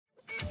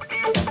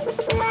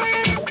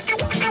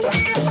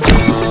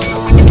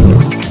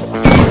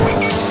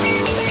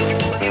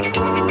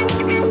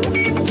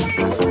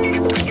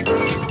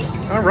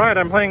right,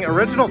 I'm playing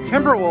original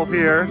Timberwolf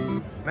here.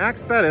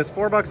 Max bet is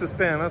 $4 a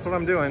spin. That's what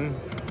I'm doing.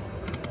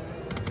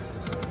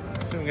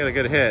 See if we can get a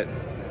good hit.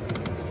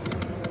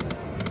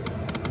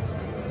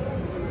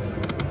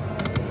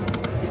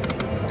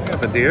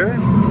 Got the deer.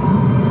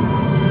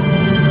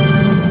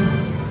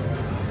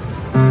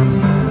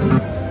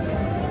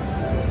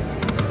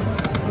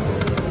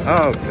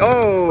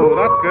 Oh,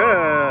 that's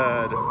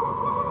good.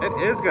 It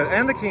is good.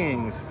 And the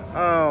kings.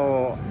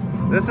 Oh,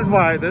 this is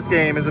why this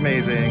game is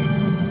amazing.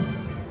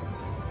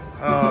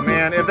 Oh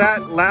man, if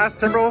that last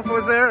Timberwolf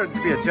was there, it'd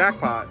be a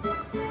jackpot.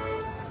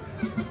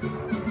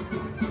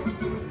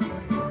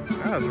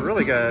 That was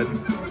really good.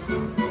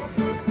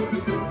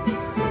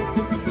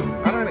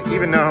 I don't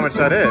even know how much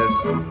that is.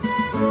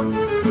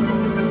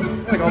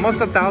 Like almost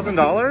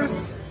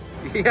 $1,000?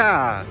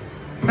 Yeah.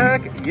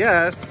 Heck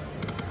yes.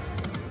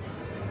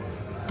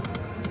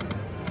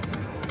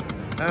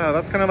 Oh,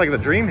 that's kind of like the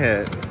dream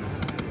hit.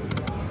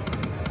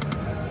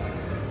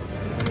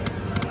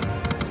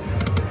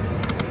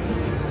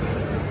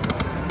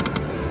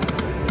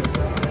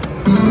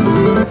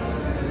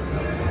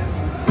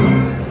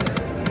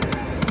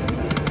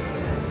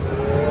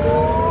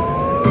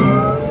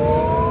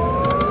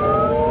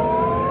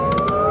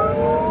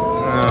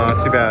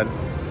 Oh, too bad.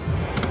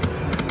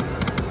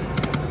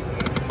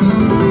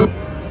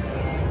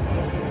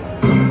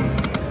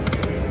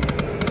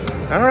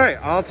 All right,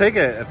 I'll take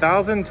it.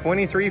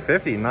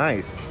 $1,023.50,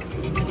 nice.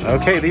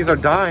 Okay, these are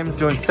dimes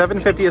doing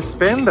 $7.50 a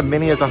spin. The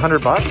mini is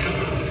 $100.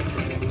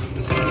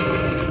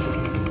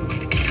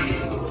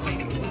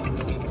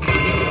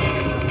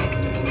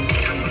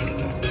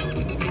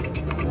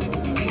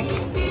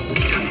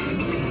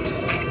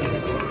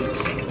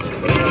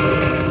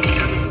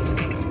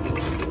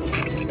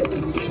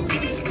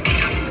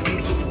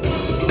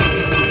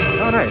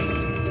 Oh, nice.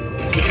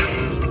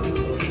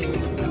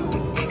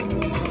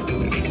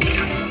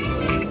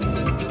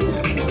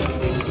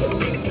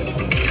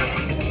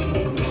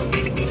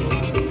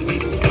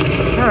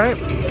 All right.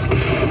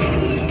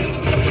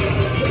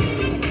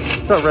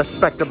 It's a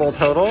respectable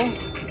total. All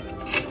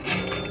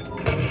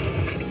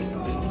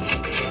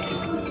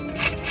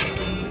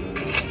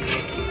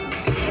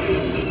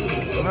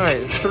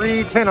right,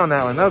 $3.10 on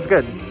that one. That was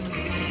good.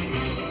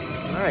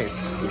 Nice.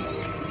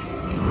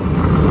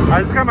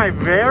 I just got my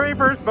very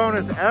first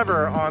bonus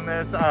ever on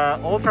this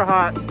Ultra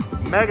Hot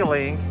Mega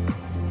Link.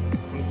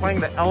 I'm playing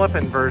the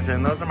elephant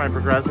version. Those are my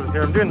progressives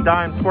here. I'm doing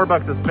dimes,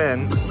 $4 a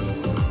spin.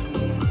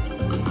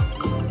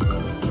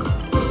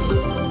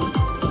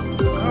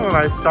 Oh, when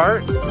I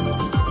start.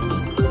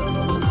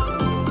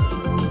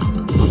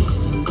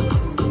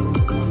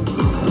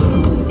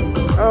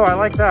 Oh, I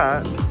like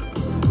that.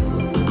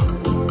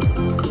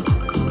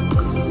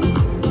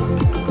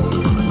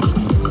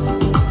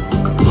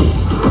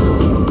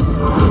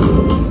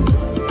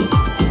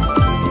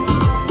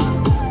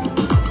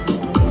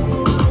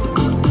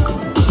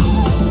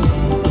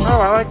 Oh,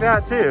 I like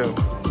that too.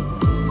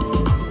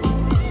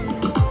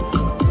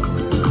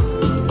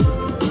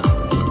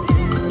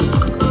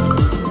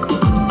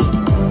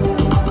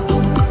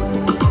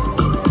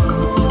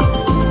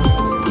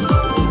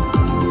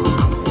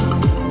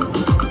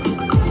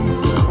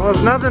 Well,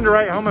 it's nothing to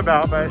write home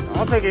about, but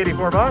I'll take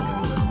 $84.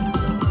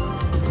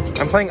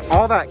 I'm playing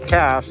all that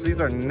cash.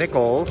 These are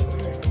nickels,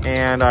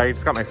 and I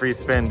just got my free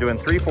spin, doing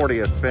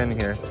 $3.40 a spin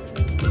here.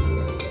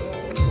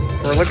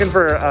 So we're looking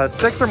for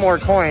 6 or more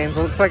coins.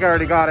 It looks like I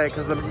already got it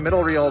because the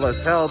middle reel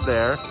is held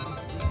there.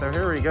 So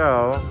here we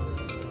go.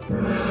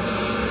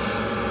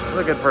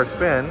 Really good for a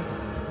spin.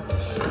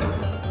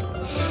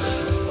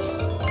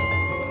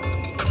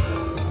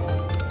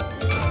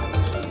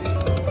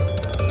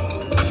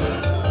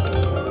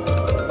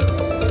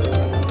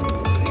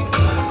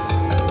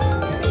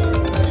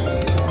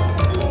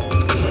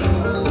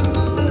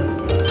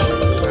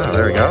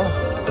 There we go.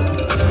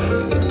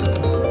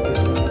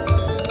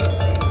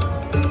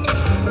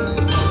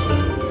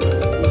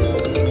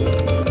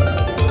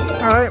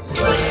 All right.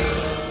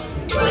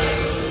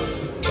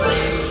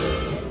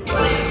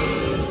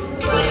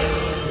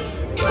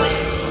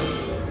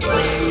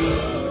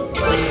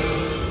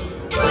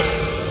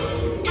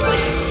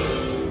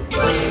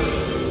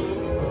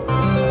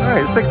 All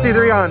right,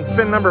 63 on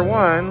spin number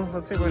 1.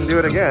 Let's see if we can do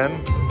it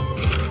again.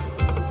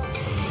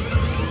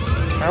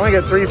 I only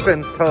get 3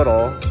 spins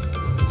total.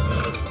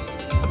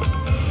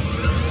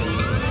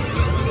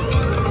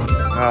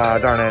 Ah,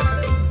 darn it.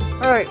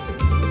 All right,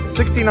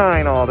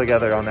 69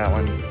 altogether on that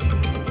one.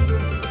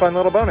 Fun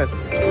little bonus.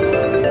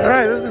 All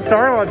right, this is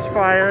Star Watch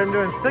Fire. I'm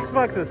doing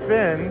 $6 a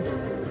spin.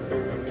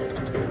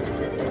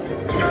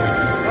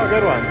 Oh,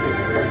 good one.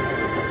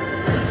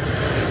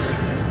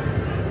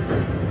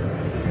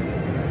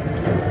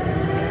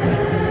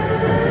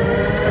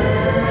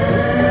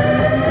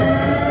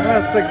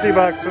 That's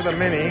 $60 for the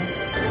mini.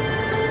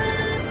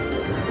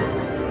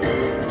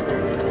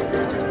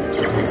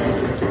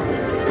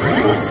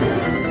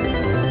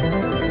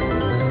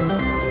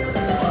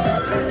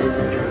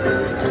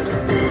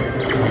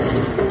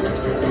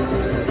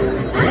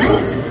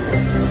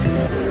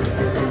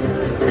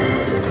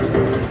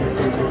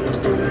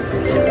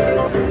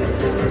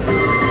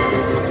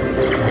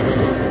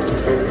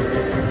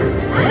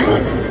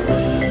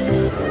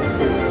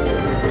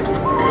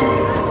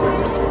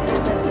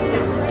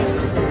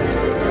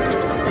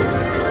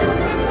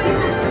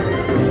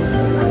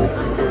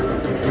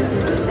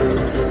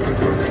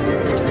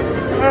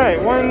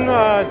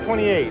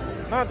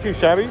 $1.28. Not too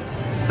shabby.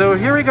 So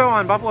here we go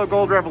on Buffalo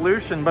Gold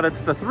Revolution, but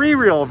it's the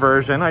 3-reel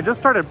version. I just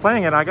started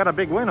playing it. I got a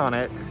big win on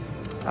it.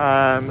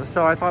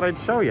 So I thought I'd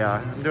show you.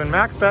 I'm doing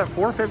max bet,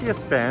 $4.50 a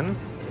spin.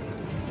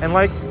 And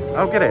like,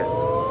 oh, get it.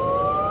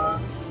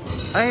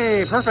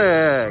 Hey,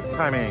 perfect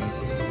timing.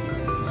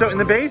 So in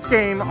the base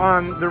game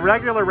on the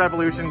regular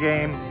Revolution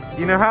game,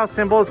 you know how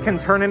symbols can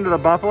turn into the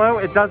buffalo?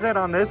 It does it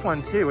on this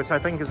one too, which I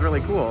think is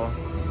really cool. All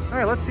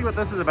right, let's see what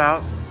this is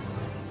about.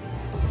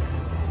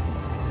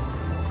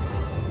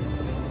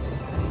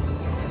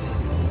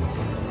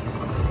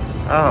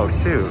 Oh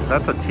shoot,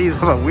 that's a tease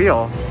of a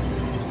wheel.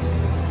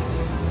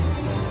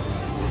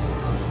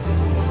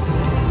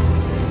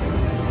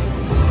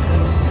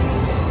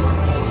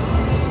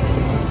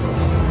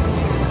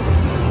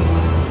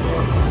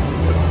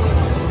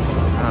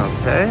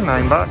 Okay,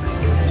 $9.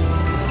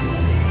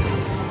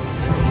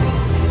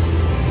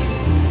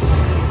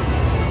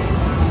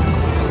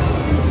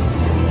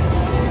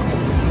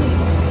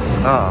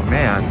 Oh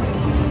man,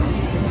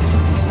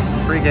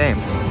 3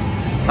 games.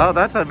 Oh,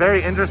 that's a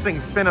very interesting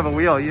spin of a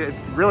wheel. It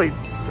really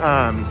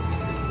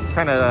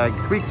kind of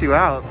tweaks you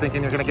out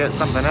thinking you're gonna get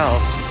something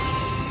else.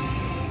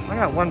 I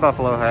got 1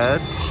 buffalo head.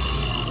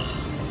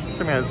 I'm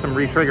gonna have some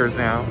re-triggers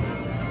now.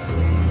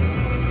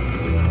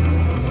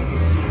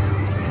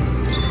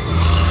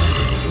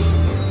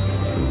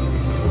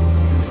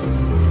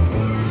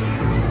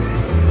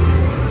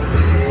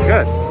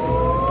 Good.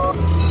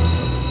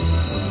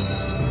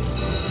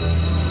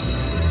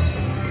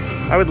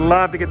 I would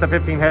love to get the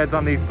 15 heads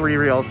on these 3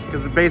 reels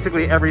because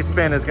basically every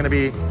spin is going to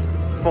be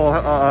full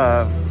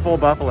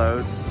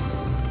buffaloes.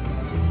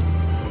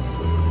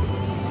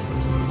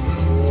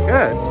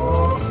 Good.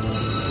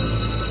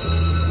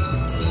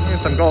 Get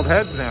some gold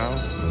heads now.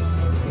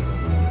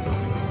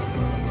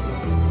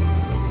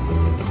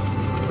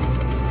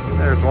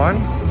 There's one.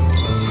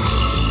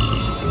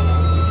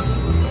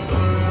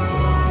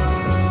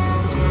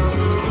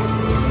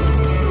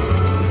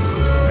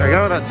 There we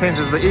go. That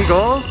changes the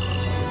eagle.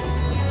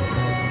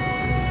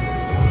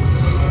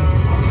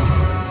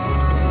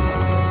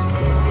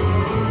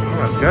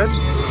 That's good.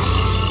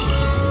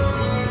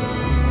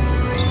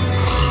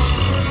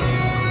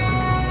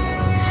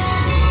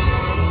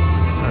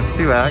 That's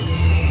 2x.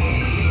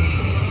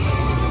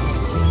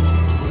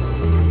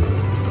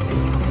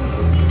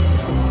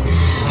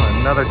 Oh,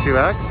 another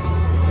 2x.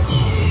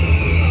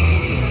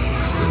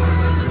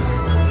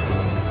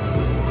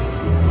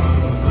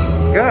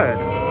 Good.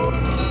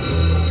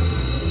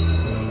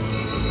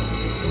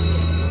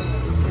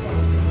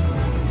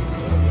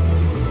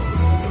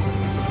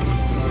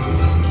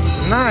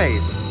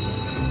 Nice.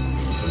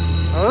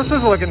 Well, this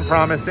is looking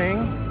promising.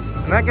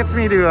 And that gets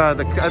me to I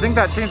think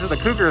that changes the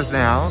cougars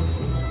now. All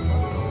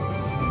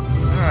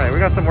right, we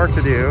got some work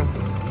to do.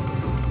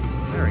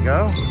 There we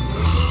go.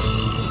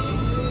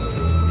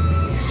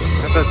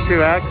 That's a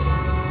 2x.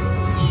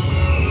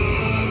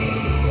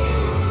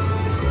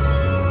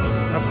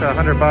 Up to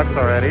 $100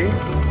 already.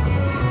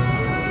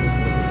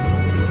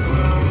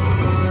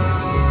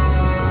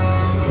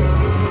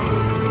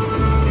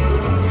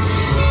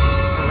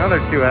 Another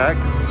 2x.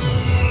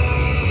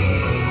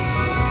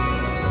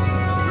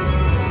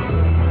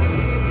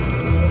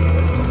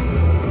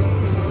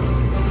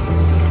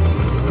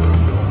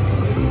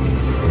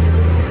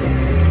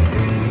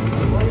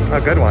 A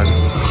good one.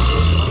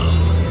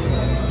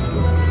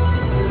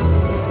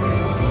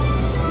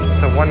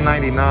 It's a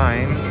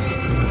 $1.99.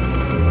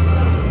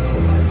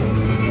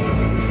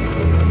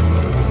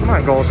 Come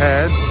on, gold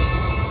heads.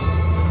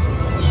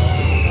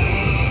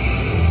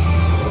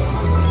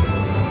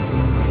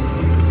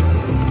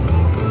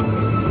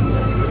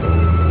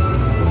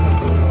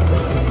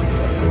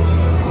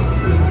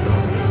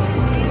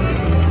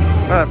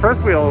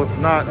 First wheel was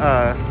not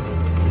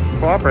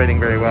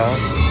cooperating very well.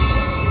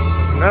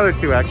 Another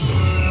 2x.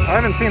 I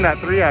haven't seen that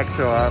 3x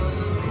show up.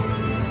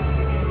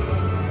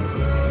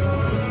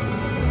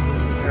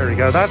 There we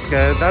go, that's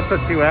good. That's a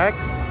 2x.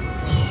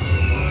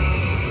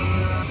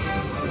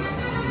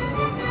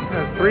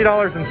 That's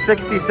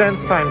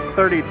 $3.60 times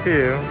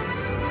 32.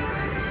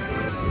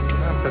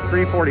 Up to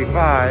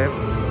 $3.45.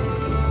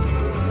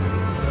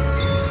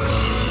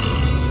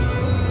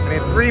 I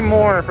need 3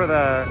 more for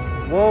the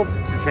wolves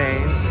to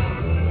change.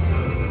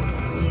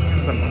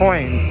 Some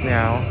coins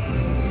now.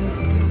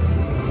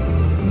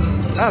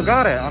 Oh,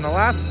 got it on the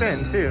last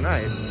spin too,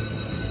 nice.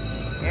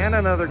 And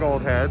another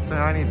gold head, so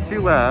now I need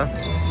 2 left.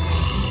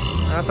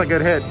 That's a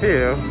good hit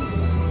too.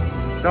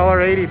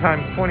 $1.80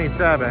 times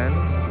 27.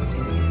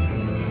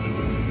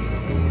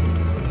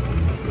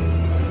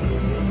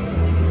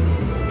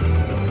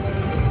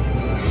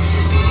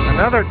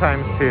 Another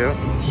times 2.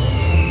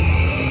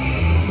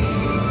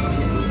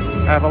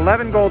 I have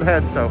 11 gold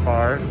heads so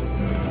far.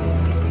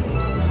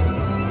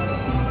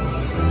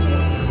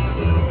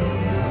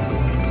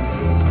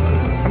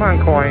 Come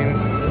on,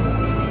 coins.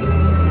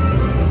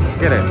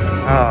 Get it.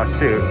 Oh,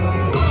 shoot.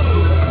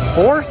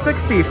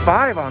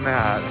 $4.65 on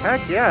that.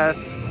 Heck yes.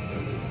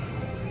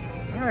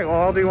 All right,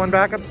 well, I'll do 1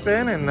 backup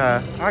spin, and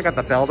I got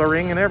the Felder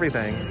ring and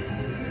everything.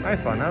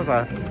 Nice one. That was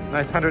a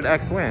nice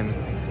 100x win.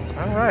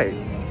 All right.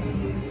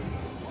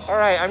 All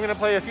right, I'm gonna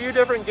play a few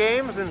different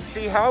games and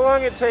see how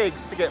long it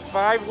takes to get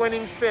 5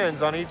 winning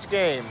spins on each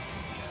game.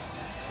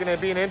 It's gonna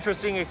be an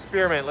interesting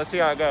experiment. Let's see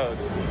how it goes.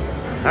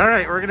 All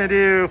right, we're gonna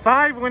do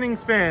 5 winning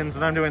spins,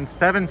 and I'm doing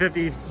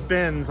 750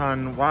 spins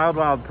on Wild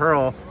Wild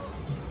Pearl.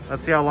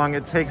 Let's see how long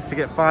it takes to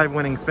get 5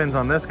 winning spins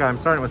on this guy. I'm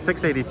starting with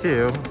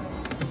 682.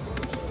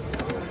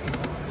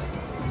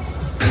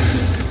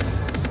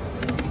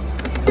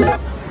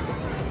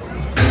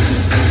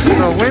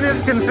 So win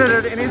is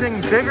considered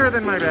anything bigger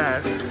than my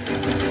bet.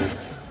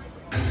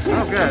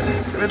 Oh, good.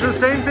 If it's the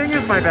same thing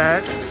as my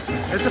bet,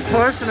 it's a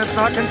push and it's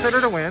not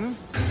considered a win.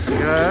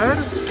 Good.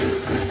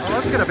 Oh,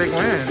 let's get a big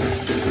win.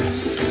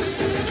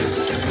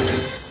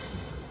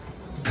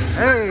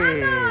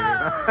 Hey!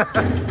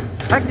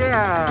 Heck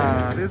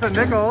yeah! These are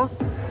nickels.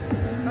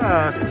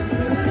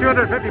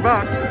 250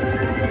 bucks.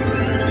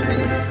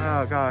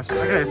 Oh gosh.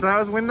 Okay, so that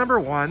was win number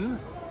 1.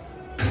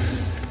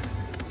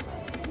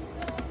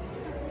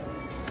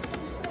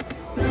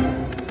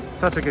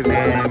 Such a good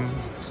game.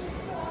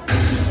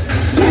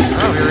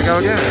 Oh, here we go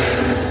again.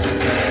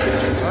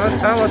 A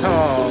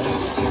Teletol.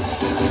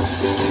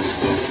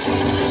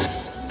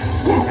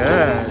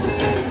 Good.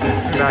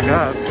 Back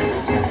up.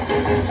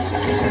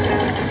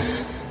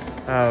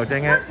 Oh,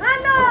 dang it.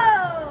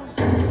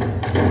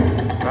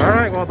 All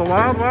right, well, the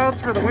Wild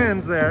Wilds for the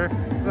wins there.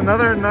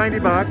 Another 90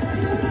 bucks.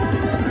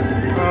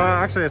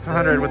 Actually, it's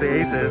 100 with the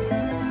aces.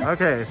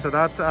 Okay, so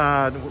that's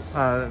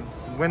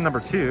win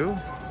number 2.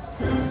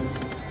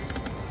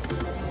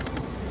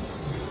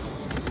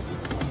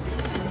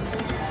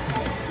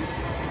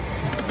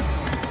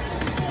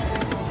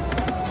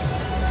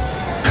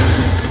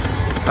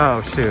 Oh,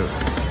 shoot.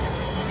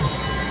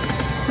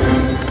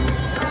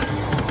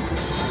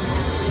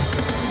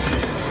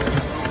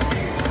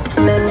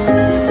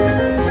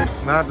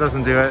 That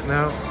doesn't do it,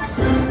 no.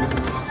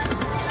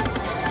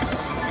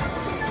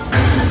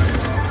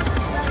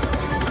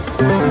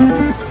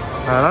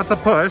 That's a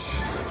push.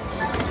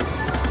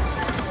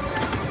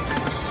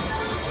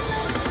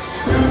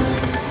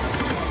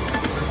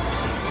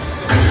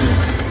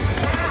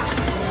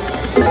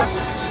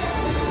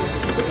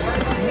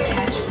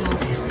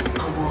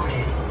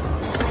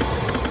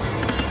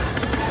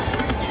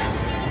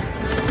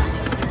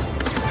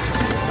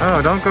 Oh,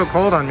 don't go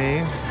cold on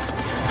me.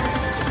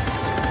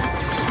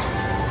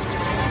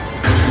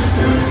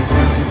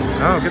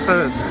 Oh, get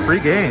the free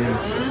games.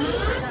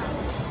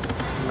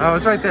 Oh,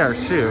 it's right there.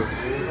 Shoot.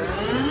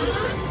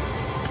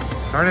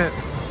 Darn it.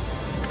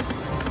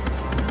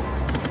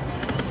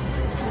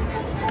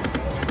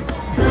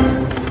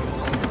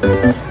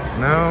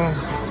 No.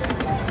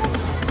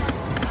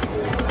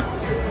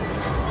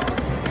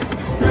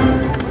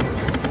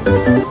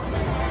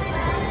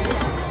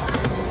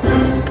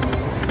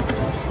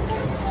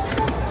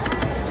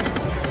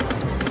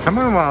 Come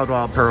on, Wild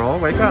Wild Pearl,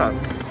 wake up.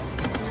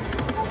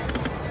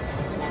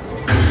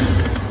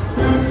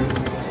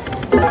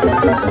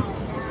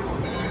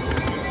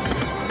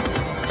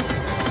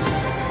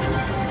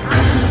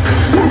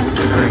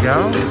 There we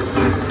go.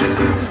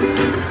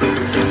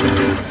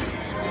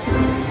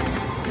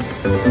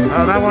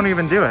 Oh, that won't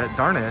even do it.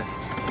 Darn it.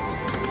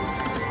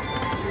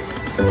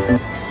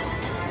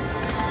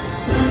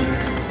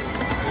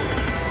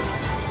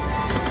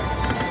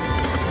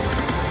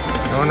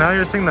 Oh, now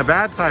you're seeing the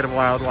bad side of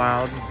Wild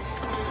Wild.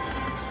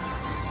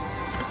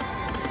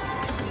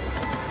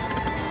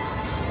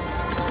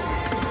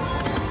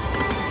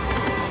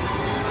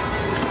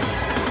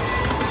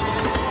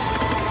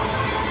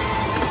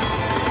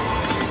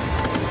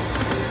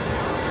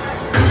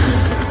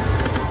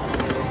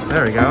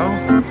 There we go.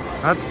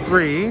 That's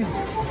 3.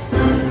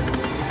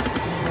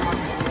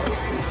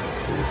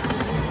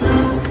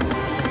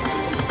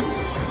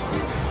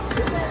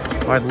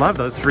 Oh, I'd love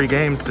those free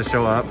games to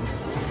show up.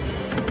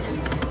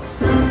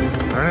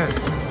 Darn it.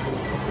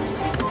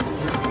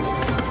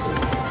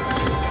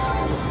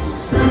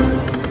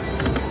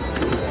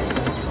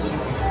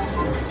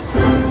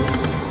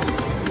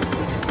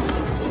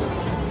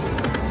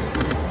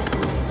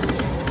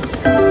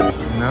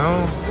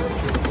 No.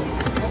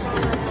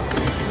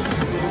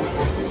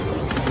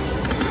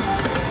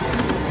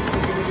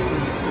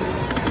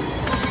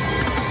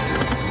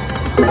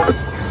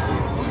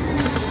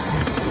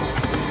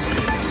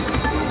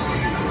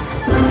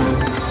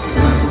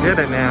 Get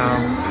it now.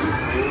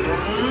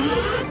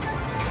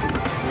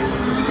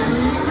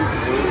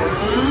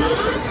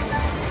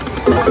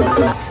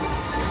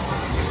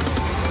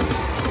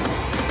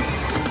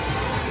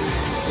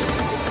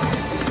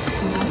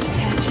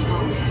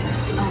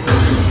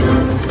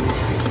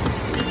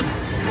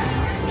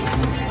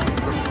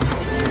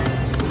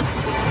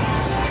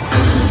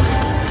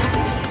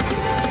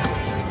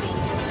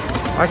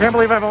 I can't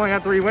believe I've only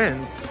had 3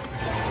 wins.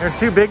 There are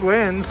 2 big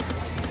wins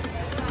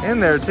in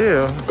there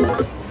too.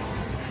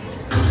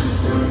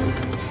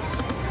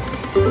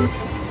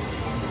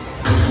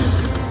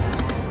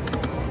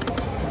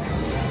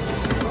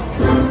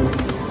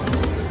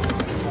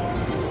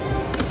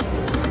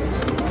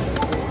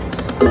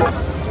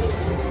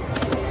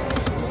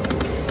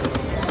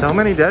 So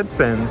many dead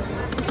spins.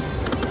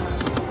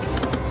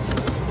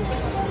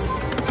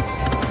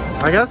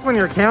 I guess when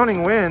you're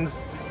counting wins,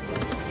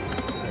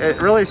 it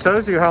really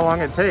shows you how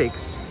long it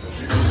takes.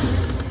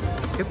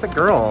 Get the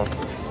girl.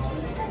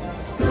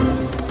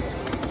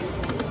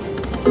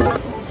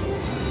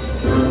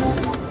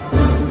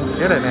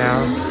 Get it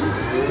now.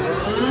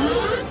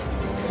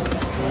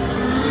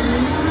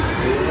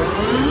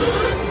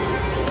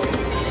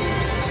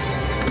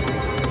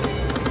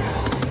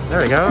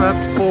 There we go,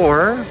 that's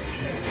 4.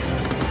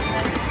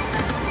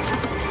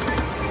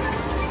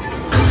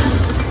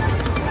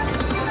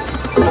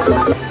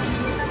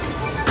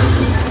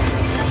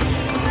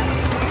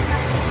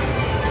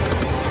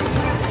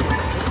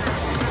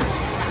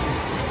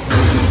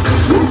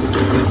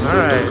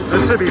 Alright,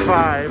 this should be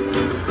 5.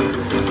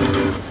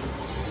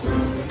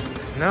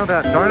 No,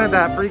 that darn it,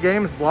 that free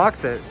games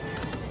blocks it.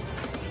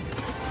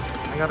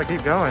 I gotta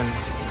keep going.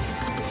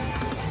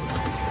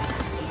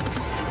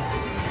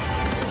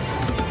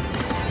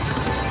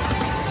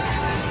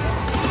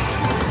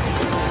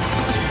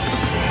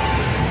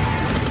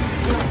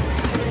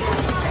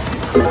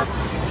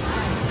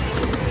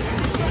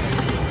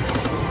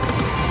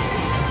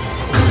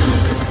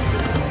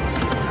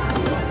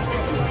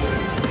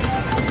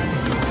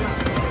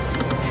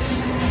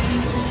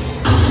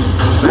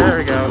 There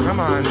we go, come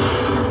on.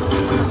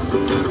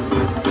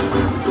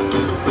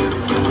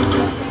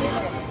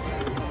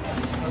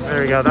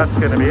 There we go, that's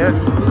gonna be it.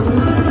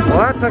 Well,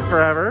 that took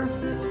forever.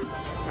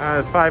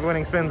 There's 5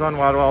 winning spins on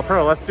Wild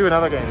Pro. Let's do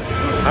another game.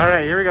 All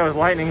right, here we go with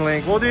Lightning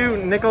Link. We'll do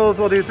nickels,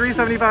 we'll do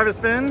 $3.75 a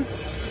spin.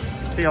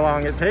 See how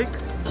long it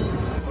takes.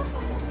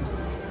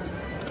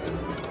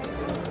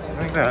 I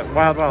think that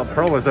Wild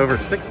Pro was over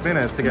 6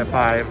 minutes to get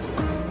 5.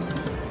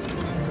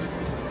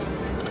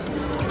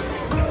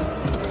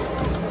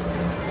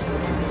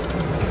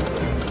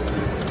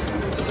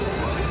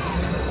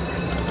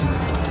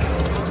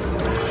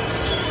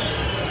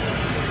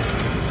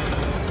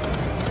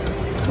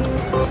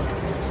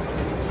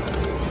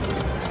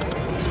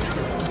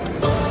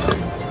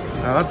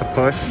 Oh, that's a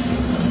push.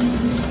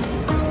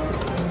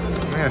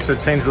 Maybe I should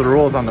change the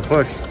rules on the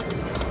push.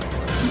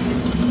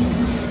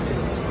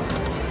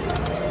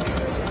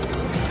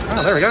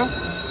 Oh, there we go.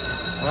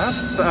 Well,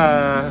 that's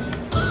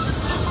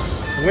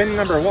win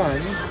number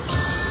 1.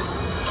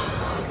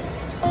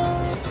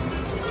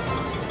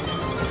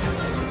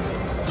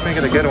 Let's make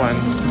it a good one.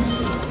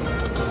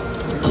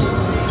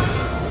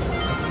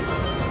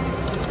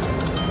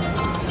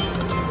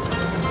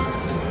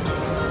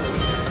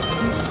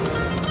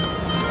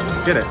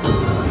 Get it.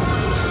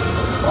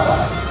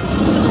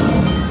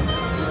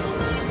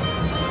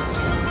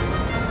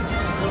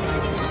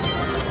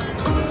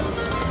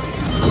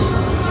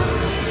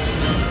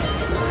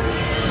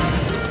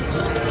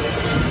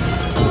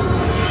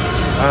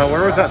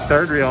 Where was that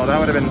third reel? That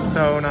would have been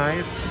so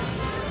nice.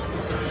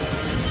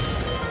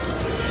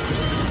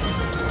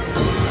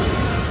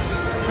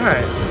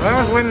 Alright, so that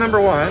was win number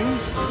 1.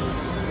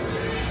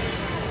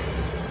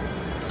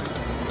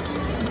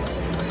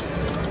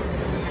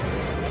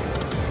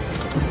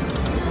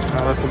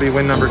 This will be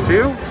win number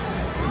 2.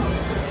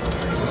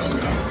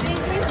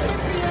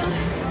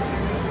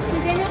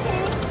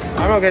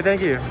 I'm okay,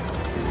 thank you.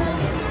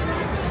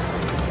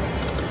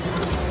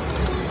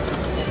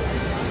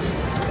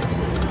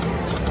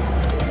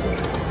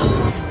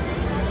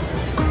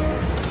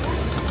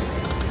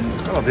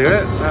 That'll do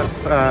it.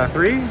 That's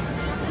 3.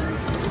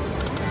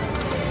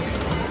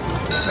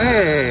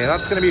 Hey,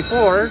 that's gonna be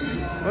 4.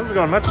 This is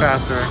going much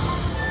faster.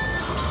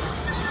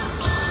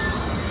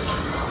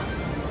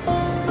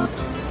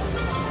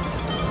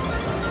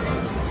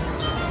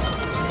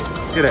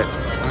 Get it.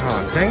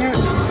 Oh, dang it.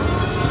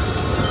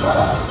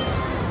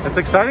 It's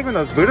exciting when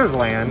those Buddhas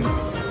land.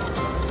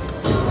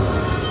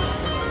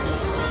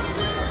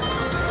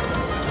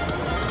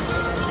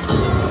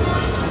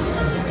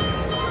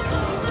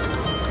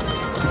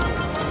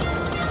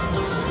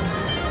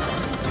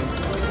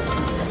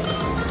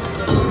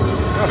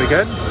 That'll be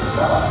good.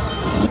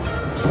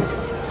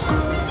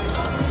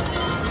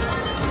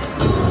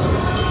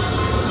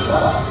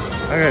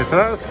 Okay, so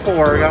that was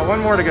 4. We got 1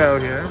 more to go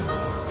here.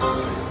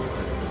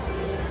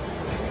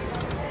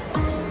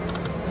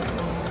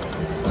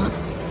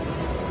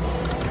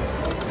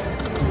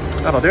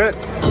 That'll do it.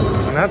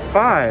 And that's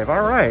 5.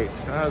 All right.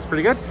 That was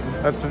pretty good.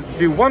 Let's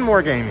do 1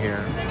 more game here.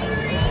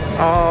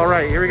 All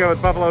right, here we go with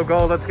Buffalo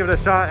Gold. Let's give it a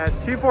shot at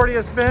 $2.40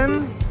 a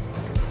spin.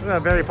 This is a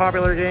very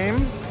popular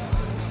game.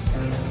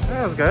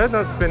 That was good.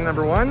 That's spin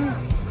number 1.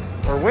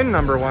 Or win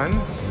number 1.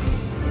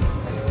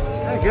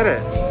 Hey, get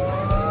it.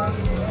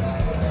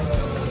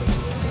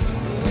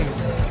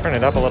 Turn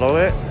it up a little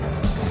bit.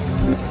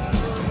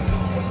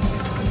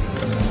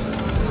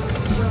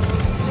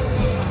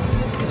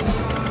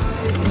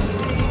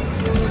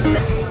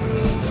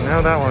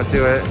 No, that won't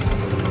do it.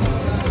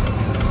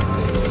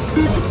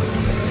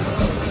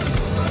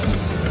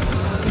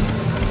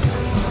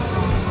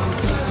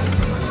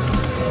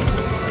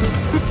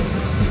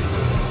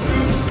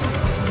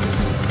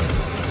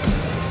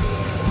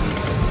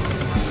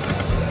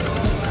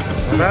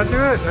 Will that do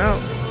it? No.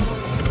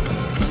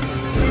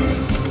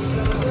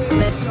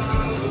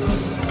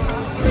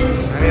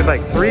 I need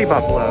like 3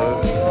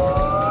 buffaloes.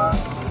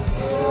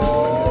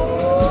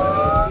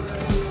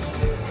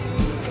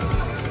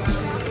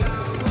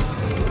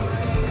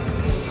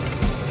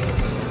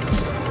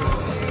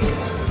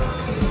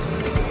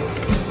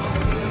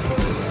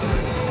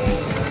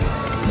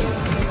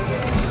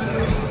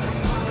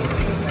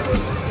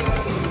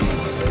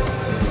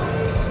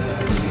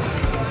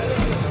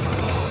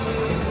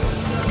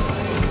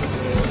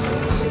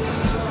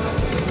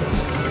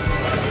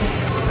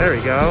 There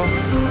we go.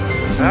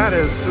 That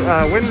is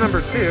win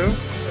number 2.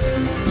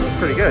 That's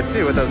pretty good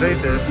too with those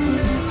aces.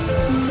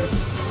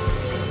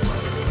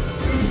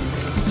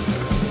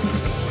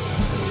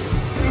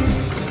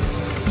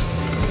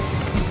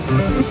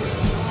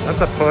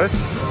 That's a push.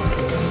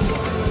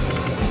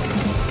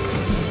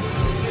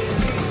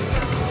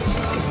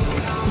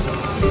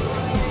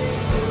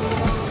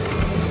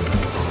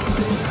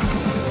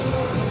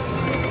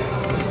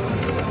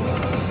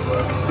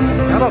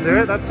 That'll do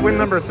it. That's win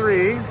number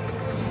 3.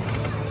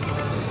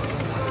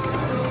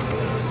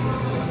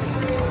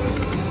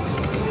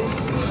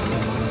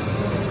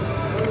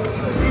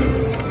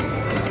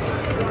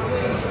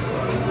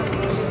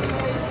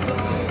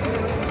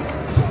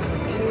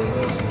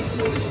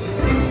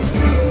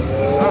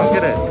 Oh,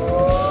 get it.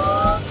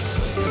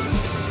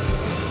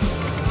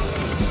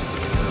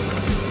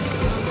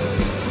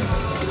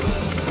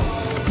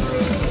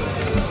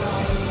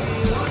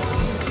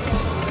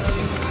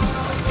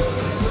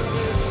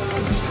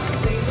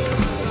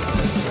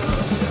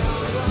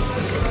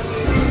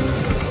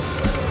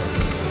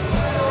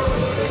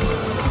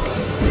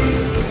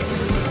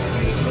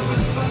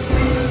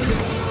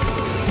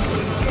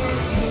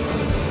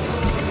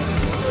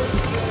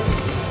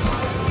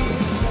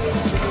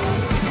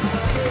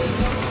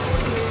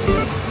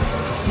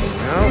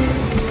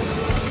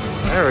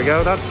 There we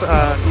go. That's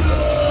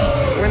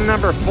win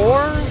number 4.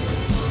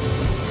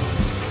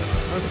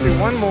 Let's do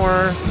one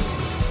more.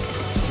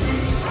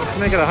 Let's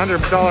make it a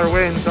 $100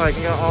 win so I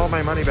can get all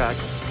my money back.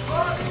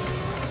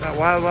 That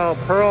Wild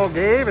Pearl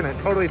gave and it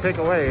totally take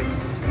away.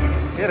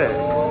 Get it.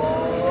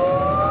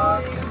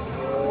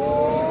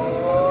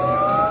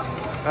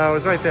 Oh, it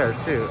was right there.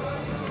 Shoot.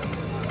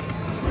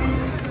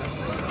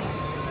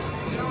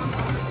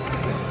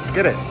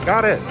 Get it.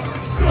 Got it.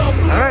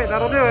 All right,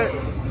 that'll do it.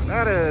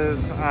 That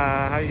is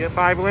how you get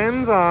 5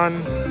 wins on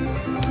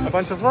a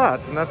bunch of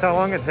slots, and that's how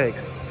long it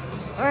takes.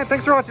 All right,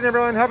 thanks for watching,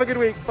 everyone. Have a good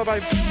week.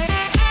 Bye-bye.